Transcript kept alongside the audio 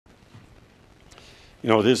You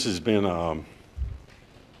know, this has been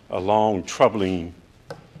a long, troubling,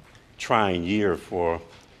 trying year for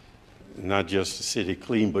not just the city of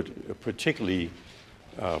Cleveland, but particularly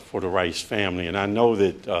for the Rice family. And I know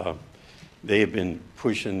that they have been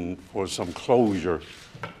pushing for some closure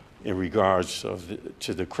in regards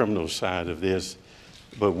to the criminal side of this.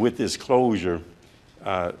 But with this closure,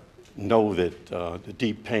 know that the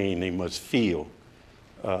deep pain they must feel,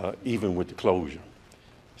 even with the closure.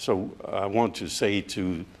 So I want to say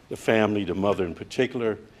to the family, the mother in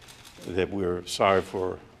particular, that we're sorry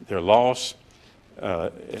for their loss,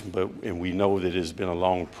 and we know that it's been a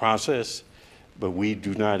long process, but we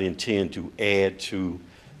do not intend to add to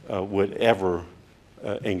whatever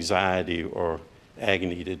anxiety or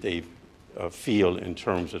agony that they feel in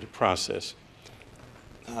terms of the process.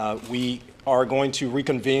 We are going to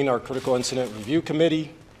reconvene our Critical Incident Review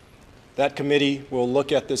Committee. That committee will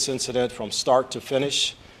look at this incident from start to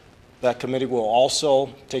finish. That committee will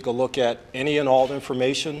also take a look at any and all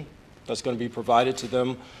information that's going to be provided to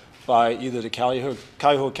them by either the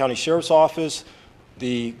Cuyahoga County Sheriff's Office,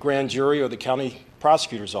 the grand jury, or the county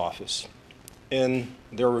prosecutor's office in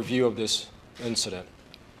their review of this incident.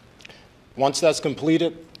 Once that's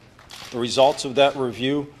completed, the results of that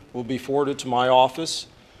review will be forwarded to my office,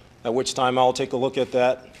 at which time I'll take a look at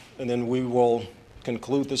that, and then we will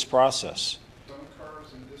conclude this process.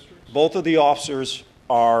 Both of the officers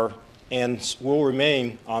are and will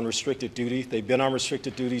remain on restricted duty. They've been on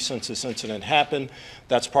restricted duty since this incident happened.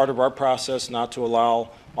 That's part of our process, not to allow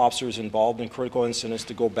officers involved in critical incidents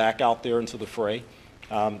to go back out there into the fray.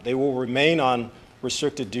 They will remain on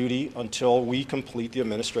restricted duty until we complete the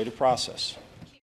administrative process.